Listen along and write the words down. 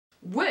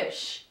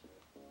Wish,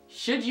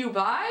 should you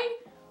buy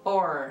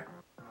or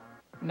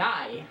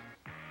nigh?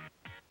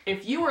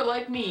 If you were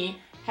like me,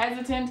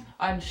 hesitant,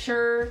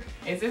 unsure,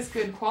 is this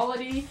good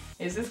quality?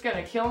 Is this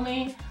gonna kill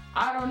me?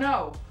 I don't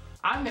know.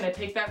 I'm gonna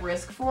take that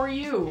risk for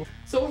you.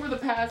 So over the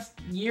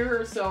past year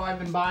or so, I've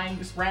been buying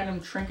just random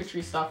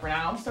trinketry stuff for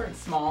now. I'm starting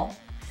small.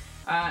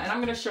 And I'm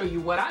gonna show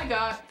you what I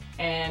got,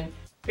 and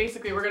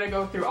basically we're gonna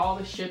go through all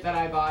the shit that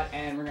I bought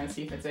and we're gonna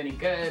see if it's any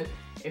good,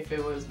 if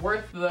it was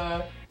worth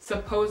the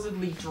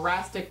supposedly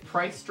drastic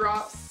price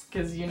drops,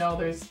 because you know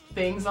there's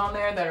things on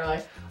there that are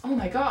like, oh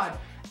my god,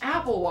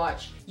 Apple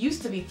Watch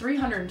used to be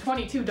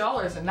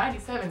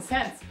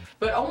 $322.97,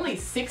 but only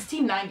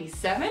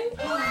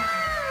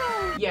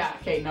 $16.97? Yeah,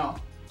 okay, no.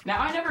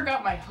 Now I never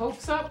got my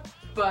hopes up,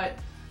 but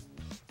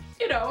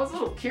you know, I was a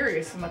little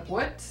curious. I'm like,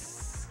 what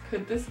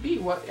could this be?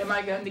 What am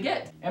I going to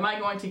get? Am I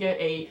going to get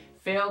a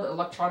failed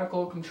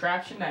electronical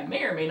contraption that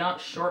may or may not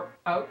short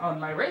out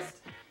on my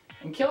wrist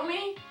and kill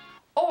me?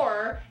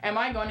 Or am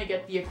I going to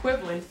get the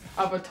equivalent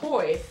of a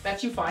toy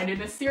that you find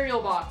in a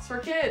cereal box for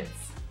kids?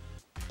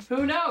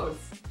 Who knows?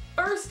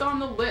 First on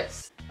the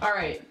list. All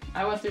right,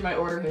 I went through my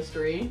order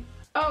history.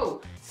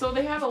 Oh, so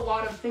they have a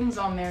lot of things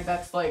on there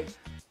that's like,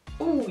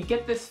 ooh, you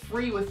get this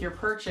free with your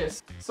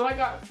purchase. So I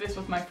got this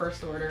with my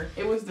first order.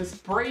 It was this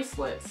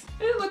bracelet.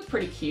 It looked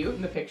pretty cute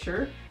in the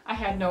picture. I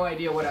had no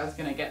idea what I was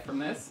gonna get from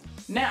this.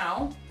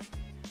 Now,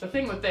 the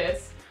thing with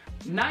this,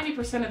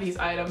 90% of these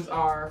items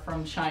are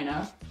from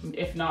China,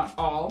 if not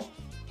all.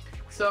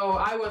 So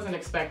I wasn't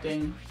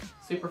expecting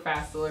super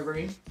fast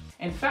delivery.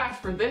 In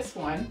fact, for this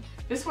one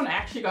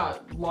actually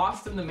got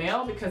lost in the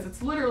mail because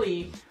it's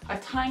literally a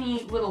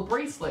tiny little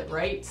bracelet,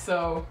 right?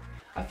 So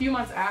a few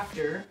months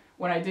after,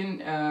 when I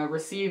didn't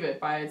receive it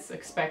by its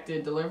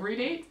expected delivery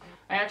date,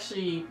 I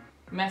actually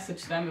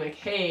messaged them like,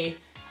 hey,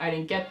 I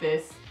didn't get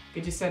this,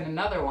 could you send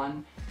another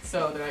one?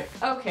 So they're like,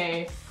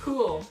 okay,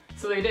 cool.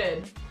 So they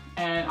did.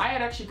 And I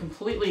had actually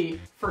completely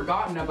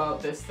forgotten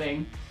about this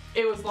thing.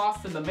 It was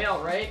lost in the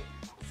mail, right?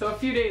 So a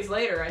few days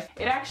later,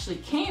 it actually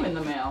came in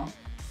the mail.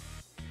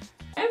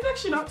 And it's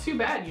actually not too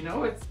bad, you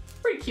know? It's a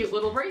pretty cute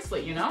little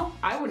bracelet, you know?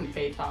 I wouldn't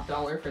pay top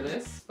dollar for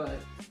this, but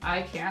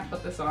I can't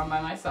put this on by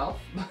myself.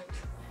 But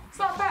it's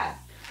not bad.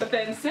 But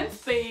then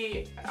since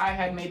I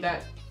had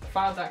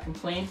filed that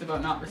complaint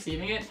about not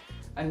receiving it,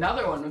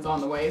 another one was on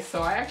the way,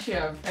 so I actually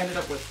have ended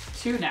up with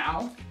 2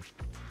 now.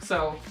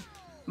 So,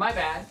 my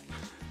bad.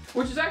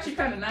 Which is actually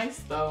kind of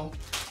nice though.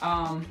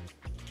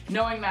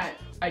 Knowing that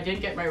I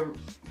did get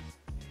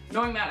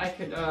knowing that I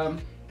could,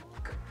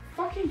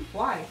 fucking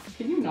fly.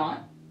 Can you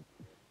not?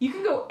 You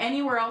can go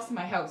anywhere else in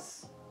my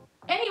house.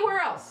 Anywhere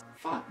else.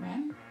 Fuck,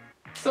 man.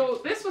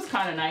 So this was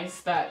kind of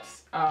nice that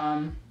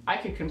I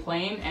could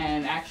complain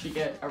and actually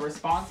get a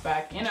response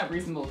back in a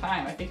reasonable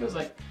time. I think it was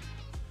like,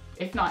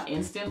 if not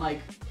instant,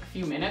 like a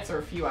few minutes or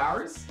a few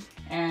hours.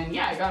 And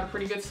yeah, I got a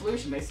pretty good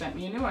solution. They sent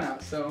me a new one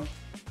out, so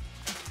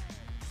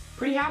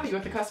pretty happy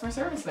with the customer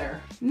service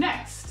there.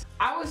 Next,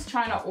 I was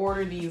trying to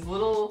order these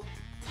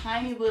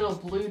tiny little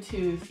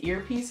Bluetooth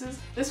earpieces.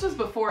 This was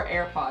before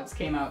AirPods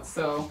came out,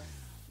 so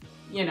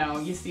you know,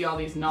 you see all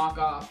these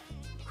knockoff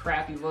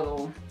crappy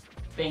little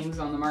things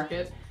on the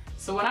market.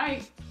 So when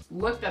I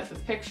looked at this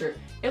picture,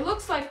 it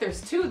looks like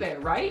there's 2 there,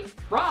 right?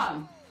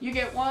 Wrong. You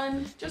get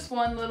just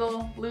one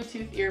little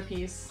Bluetooth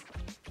earpiece.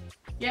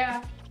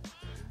 Yeah,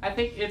 I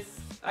think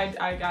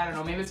I don't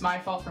know, maybe it's my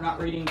fault for not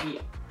reading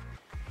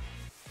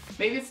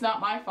maybe it's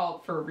not my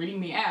fault for reading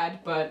the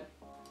ad, but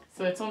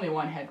so it's only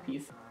one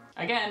headpiece.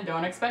 Again,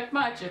 don't expect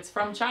much. It's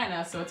from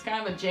China, so it's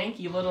kind of a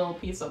janky little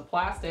piece of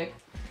plastic.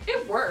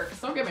 It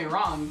works, don't get me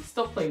wrong. You can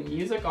still play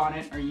music on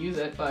it or use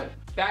it, but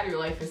battery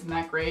life isn't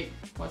that great.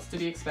 What's to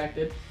be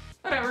expected?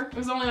 Whatever, it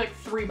was only like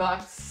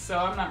 $3, so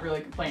I'm not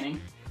really complaining.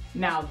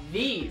 Now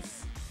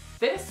this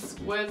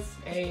was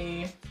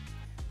a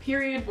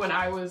period when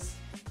I was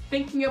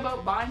thinking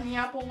about buying the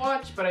Apple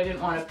Watch, but I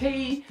didn't want to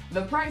pay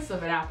the price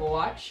of an Apple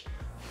Watch.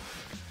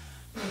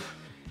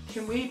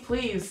 Can we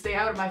please stay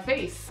out of my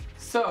face?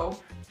 So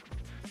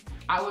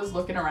I was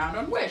looking around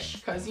on Wish,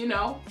 because you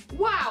know,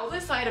 wow,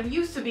 this item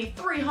used to be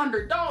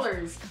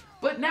 $300,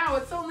 but now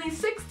it's only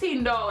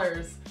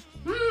 $16.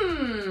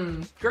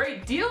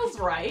 Great deals,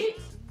 right?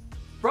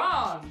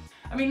 Wrong.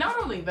 I mean,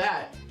 not only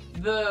that,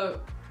 the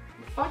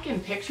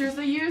fucking pictures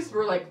they used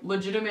were like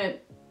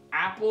legitimate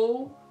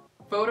Apple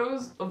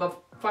photos of the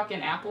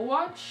fucking Apple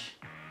Watch,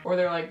 or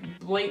they're like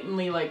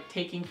blatantly like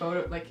taking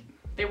photos, like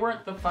they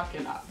weren't the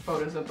fucking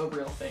photos of the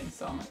real thing.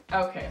 So I'm like,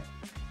 okay,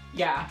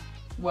 yeah,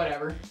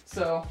 whatever.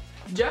 So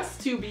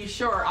just to be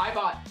sure, I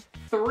bought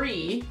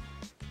 3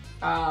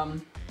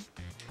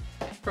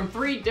 from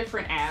 3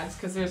 different ads,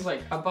 because there's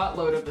like a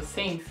buttload of the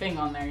same thing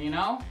on there, you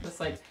know? It's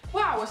like,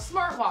 wow, a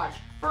smartwatch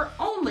for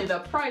only the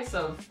price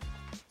of,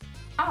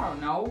 I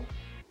don't know,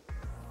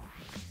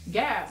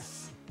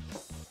 gas.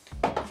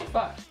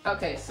 Fuck.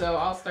 Okay, so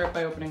I'll start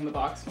by opening the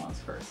box ones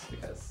first,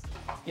 because,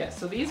 yeah,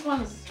 so these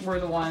ones were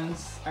the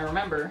ones I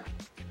remember.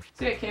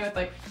 So it came with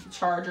like a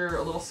charger,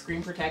 a little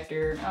screen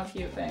protector, oh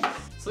cute, thanks.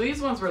 So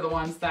these ones were the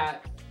ones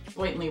that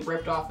blatantly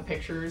ripped off the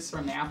pictures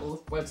from the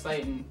Apple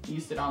website and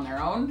used it on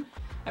their own.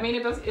 I mean,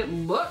 it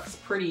looks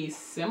pretty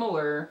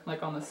similar,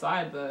 like on the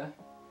side,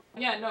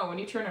 yeah, no, when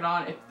you turn it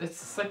on,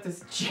 it's like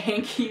this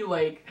janky,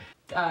 like,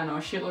 I don't know,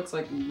 shit looks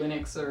like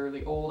Linux or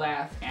the old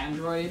ass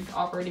Android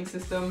operating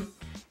system.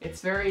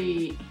 It's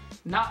very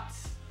not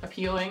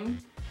appealing.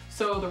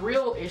 So the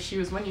real issue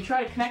is when you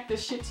try to connect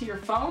this shit to your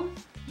phone,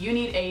 you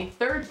need a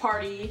third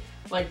party,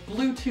 like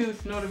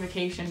Bluetooth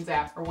notifications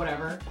app or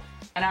whatever.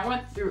 And I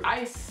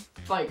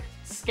like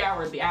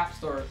scoured the App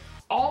Store.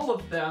 All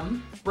of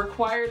them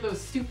require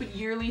those stupid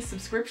yearly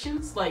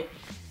subscriptions, like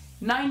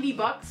 90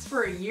 bucks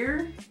for a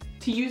year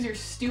to use your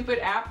stupid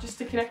app just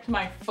to connect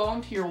my phone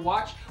to your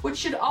watch, which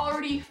should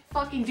already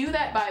fucking do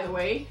that, by the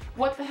way.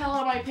 What the hell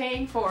am I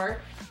paying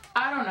for?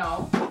 I don't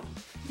know.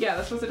 Yeah,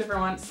 this was a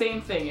different one.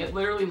 Same thing. It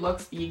literally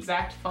looks the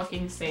exact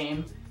fucking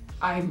same.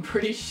 I'm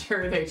pretty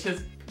sure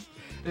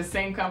the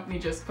same company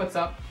just puts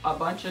up a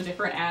bunch of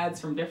different ads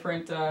from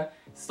different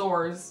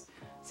stores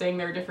saying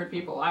they're different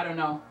people. I don't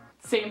know.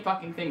 Same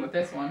fucking thing with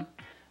this one.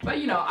 But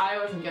you know, I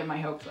wasn't getting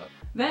my hopes up.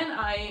 Then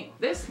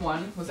this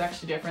one was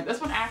actually different. This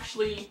one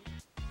actually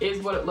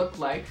is what it looked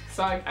like.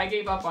 So I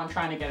gave up on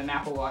trying to get an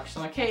Apple Watch. So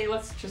I'm like, hey,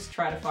 let's just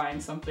try to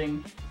find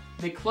something,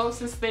 the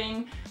closest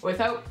thing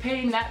without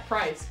paying that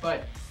price.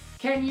 But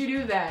can you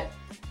do that?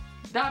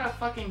 Not a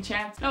fucking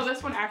chance. No,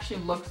 this one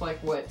actually looked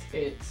like what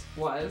it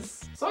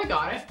was. So I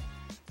got it.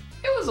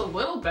 It was a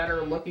little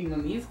better looking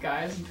than these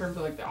guys in terms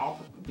of like the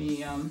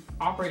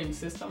operating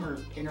system or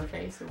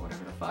interface or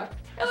whatever the fuck.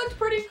 It looked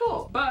pretty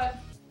cool. But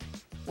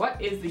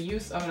what is the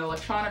use of an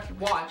electronic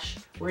watch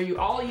where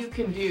all you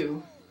can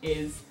do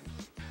is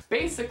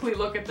basically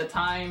look at the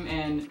time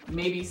and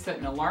maybe set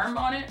an alarm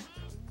on it?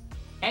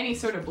 Any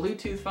sort of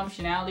Bluetooth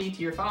functionality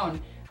to your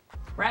phone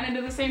ran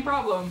into the same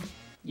problem.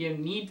 You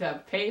need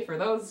to pay for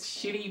those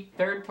shitty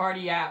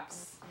third-party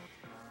apps.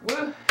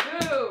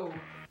 Woohoo!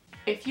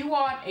 If you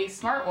want a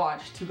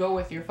smartwatch to go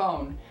with your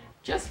phone,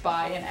 just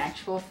buy an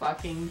actual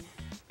fucking,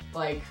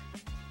 like,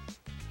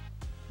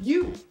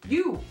 you,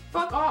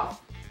 fuck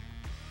off,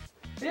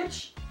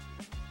 bitch.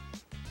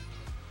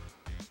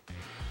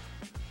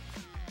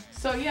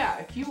 So yeah,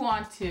 if you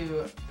want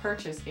to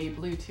purchase a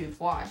Bluetooth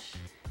watch,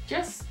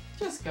 just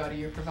go to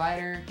your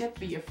provider, get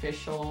the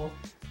official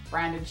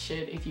branded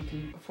shit if you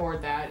can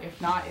afford that. If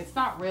not, it's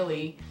not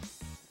really,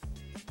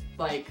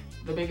 like,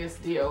 the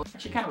biggest deal. I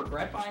actually kind of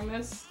regret buying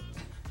this.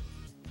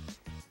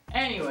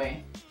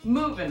 Anyway,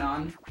 moving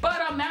on.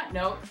 But on that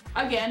note,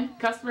 again,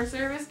 customer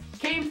service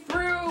came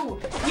through!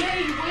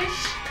 Yay,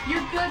 Wish!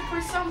 You're good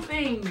for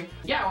something!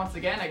 Yeah, once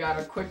again, I got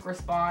a quick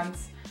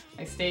response.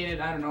 I stated,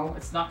 I don't know,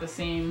 it's not the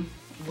same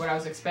what I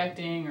was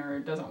expecting, or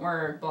it doesn't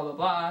work, blah blah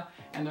blah.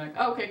 And they're like,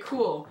 okay,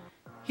 cool.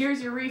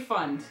 Here's your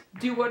refund.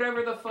 Do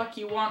whatever the fuck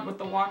you want with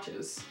the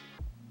watches.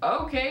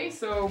 Okay,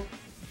 so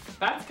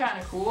that's kind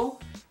of cool.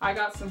 I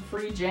got some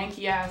free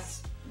janky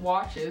ass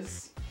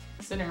watches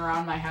sitting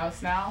around my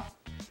house now.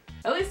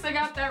 At least I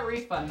got that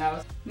refund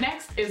though.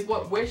 Next is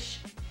what Wish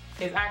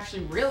is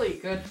actually really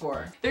good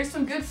for. There's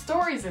some good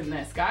stories in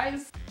this,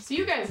 guys. So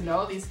you guys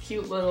know these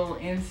cute little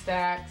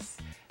Instax,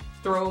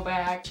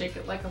 throwback, shake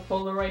it like a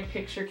Polaroid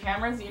picture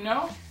cameras, you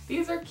know?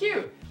 These are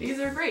cute. These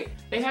are great.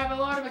 They have a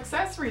lot of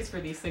accessories for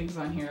these things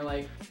on here.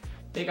 Like,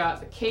 they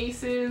got the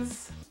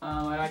cases.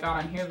 And I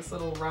got on here this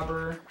little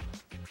rubber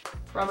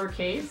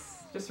case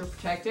just to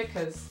protect it,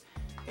 because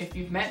if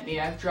you've met me,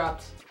 I've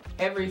dropped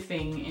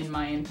everything in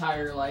my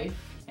entire life.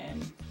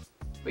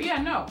 But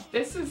yeah, no,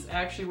 this has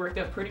actually worked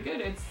out pretty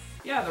good. It's,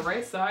 yeah, the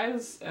right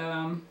size.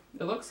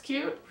 It looks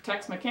cute,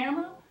 protects my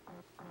camera.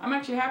 I'm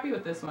actually happy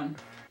with this one.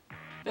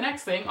 The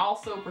next thing,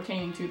 also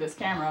pertaining to this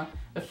camera,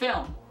 the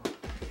film.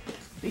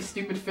 These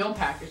stupid film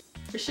packages.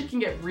 This shit can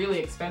get really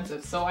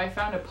expensive, so I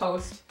found a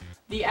post.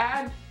 The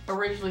ad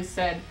originally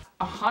said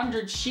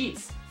 100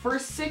 sheets for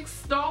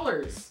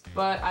 $6,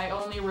 but I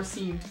only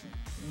received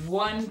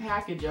one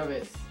package of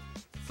it.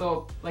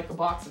 So, like a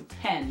box of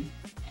 10.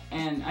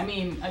 And I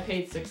mean, I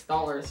paid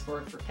 $6 for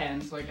it for 10,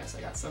 so I guess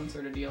I got some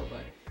sort of deal,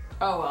 but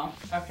oh well.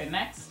 Okay,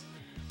 next.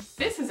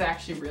 This is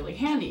actually really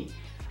handy.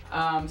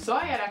 So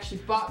I had actually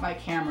bought my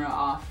camera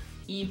off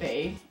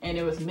eBay, and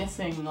it was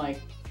missing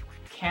like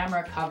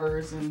camera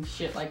covers and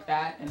shit like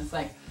that, and it's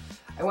like,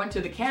 I went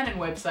to the Canon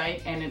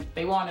website and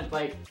they wanted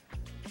like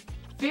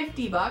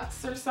 50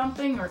 bucks or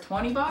something, or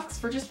 20 bucks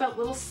for just that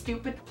little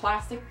stupid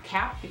plastic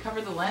cap to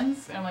cover the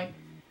lens, and I'm like,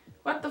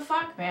 what the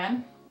fuck,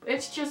 man?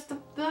 It's just So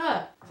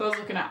I was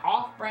looking at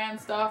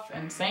off-brand stuff,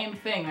 and same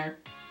thing, they're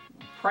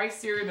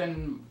pricier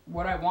than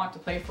what I want to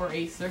pay for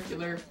a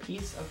circular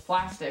piece of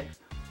plastic.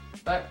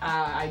 But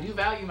I do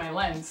value my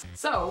lens.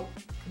 So,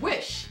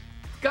 Wish,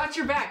 got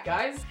your back,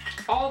 guys.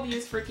 All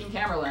these freaking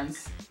camera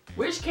lenses.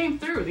 Wish came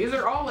through. These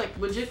are all like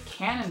legit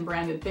Canon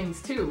branded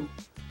things too.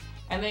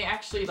 And they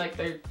actually, like,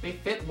 they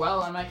fit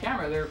well on my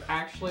camera. They're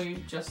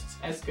actually just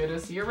as good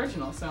as the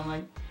original. So I'm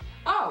like,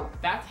 oh,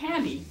 that's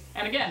handy.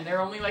 And again,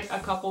 they're only like a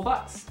couple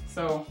bucks,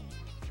 so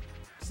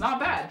it's not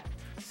bad.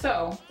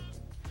 So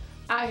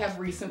I have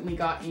recently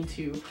got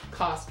into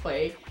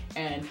cosplay,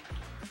 and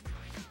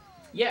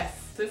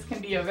yes, this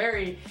can be a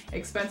very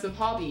expensive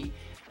hobby.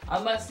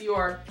 Unless you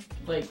are,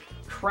 like,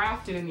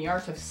 crafted in the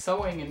art of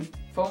sewing and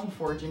foam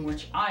forging,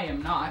 which I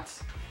am not.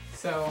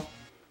 So,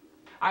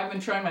 I've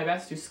been trying my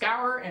best to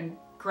scour and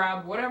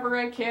grab whatever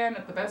I can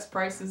at the best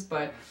prices,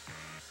 but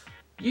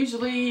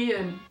usually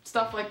in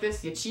stuff like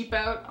this, you cheap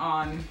out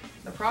on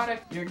the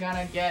product, you're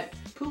gonna get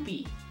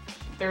poopy.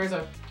 There's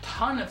a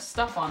ton of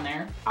stuff on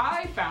there.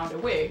 I found a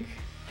wig,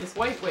 this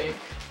white wig.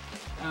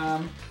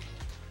 I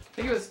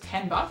think it was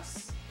 10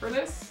 bucks for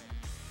this.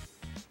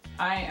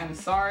 I am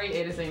sorry,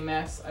 it is a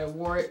mess. I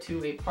wore it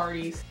to a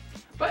party.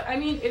 But I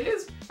mean, it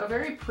is a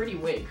very pretty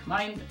wig.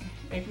 Mind,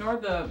 ignore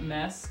the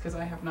mess, because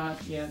I have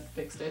not yet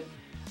fixed it.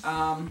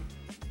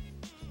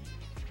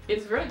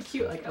 It's really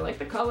cute. Like, I like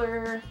the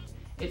color.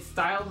 It's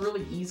styled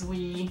really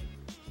easily.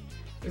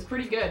 It was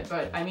pretty good,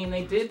 but I mean,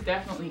 they did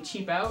definitely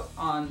cheap out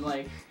on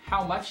like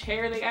how much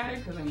hair they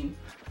added, because I mean,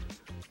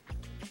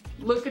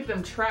 look at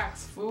them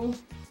tracks, fool.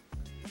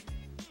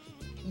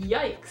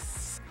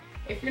 Yikes.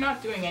 If you're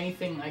not doing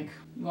anything like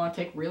you want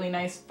to take really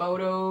nice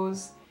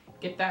photos,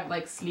 get that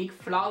like sleek,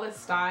 flawless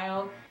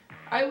style,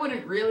 I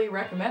wouldn't really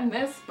recommend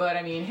this, but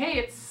I mean, hey,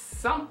 it's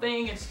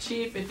something, it's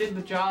cheap, it did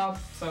the job,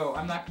 so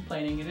I'm not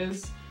complaining. It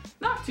is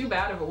not too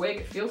bad of a wig,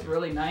 it feels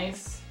really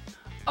nice.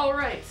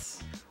 Alright,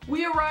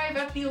 we arrive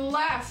at the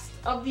last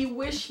of the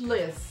wish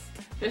list.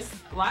 This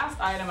last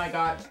item I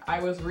got,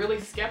 I was really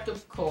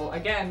skeptical,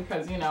 again,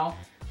 because, you know,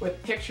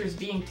 with pictures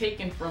being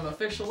taken from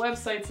official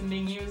websites and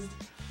being used,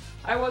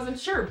 I wasn't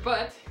sure,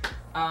 but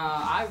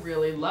I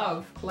really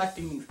love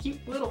collecting these cute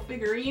little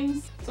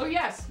figurines. So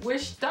yes,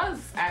 Wish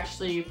does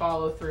actually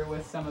follow through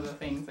with some of the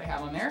things they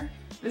have on there.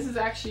 This is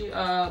actually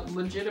a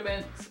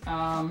legitimate,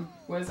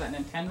 what is that,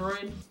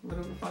 Nintendroid?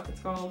 Whatever the fuck it's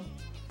called.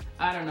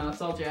 I don't know,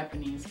 it's all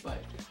Japanese,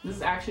 but this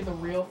is actually the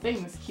real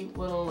thing. This cute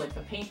little, like,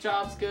 the paint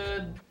job's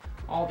good,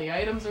 all the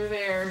items are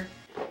there.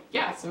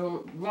 Yeah,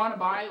 so you want to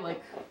buy,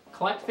 like,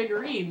 collect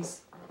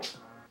figurines,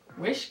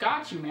 Wish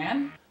got you,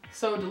 man.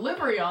 So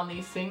delivery on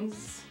these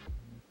things,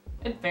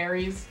 it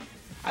varies.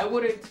 I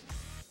wouldn't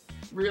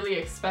really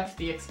expect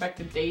the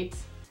expected date.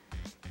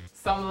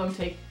 Some of them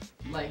take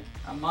like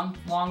a month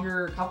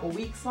longer, a couple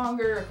weeks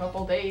longer, a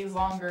couple days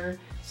longer.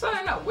 So I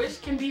don't know, Wish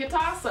can be a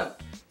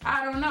toss-up.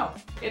 I don't know.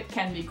 It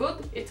can be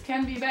good, it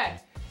can be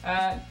bad.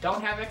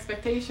 Don't have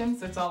expectations,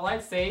 that's all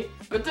I'd say.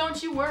 But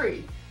don't you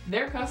worry,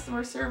 their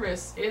customer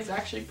service is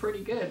actually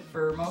pretty good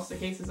for most of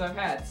the cases I've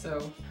had.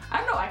 So I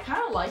don't know, I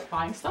kind of like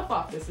buying stuff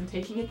off this and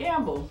taking a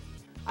gamble.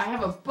 I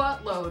have a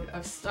buttload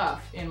of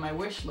stuff in my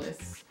wish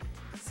list.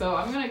 So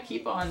I'm gonna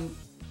keep on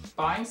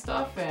buying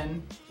stuff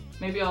and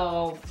maybe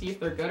I'll see if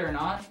they're good or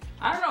not.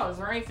 I don't know, is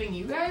there anything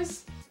you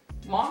guys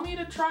want me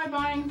to try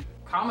buying?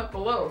 Comment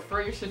below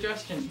for your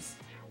suggestions.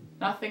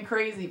 Nothing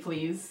crazy,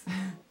 please.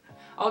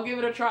 I'll give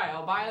it a try.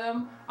 I'll buy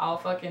them. I'll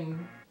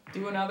fucking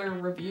do another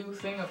review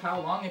thing of how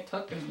long it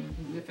took and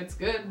if it's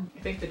good. I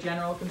think the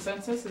general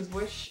consensus is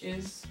Wish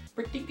is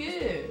pretty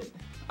good.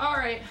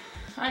 Alright,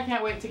 I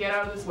can't wait to get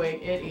out of this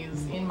wig. It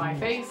is in my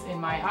face, in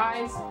my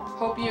eyes.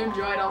 Hope you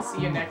enjoyed. I'll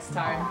see you next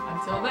time.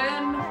 Until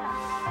then,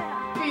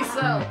 peace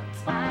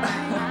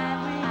out.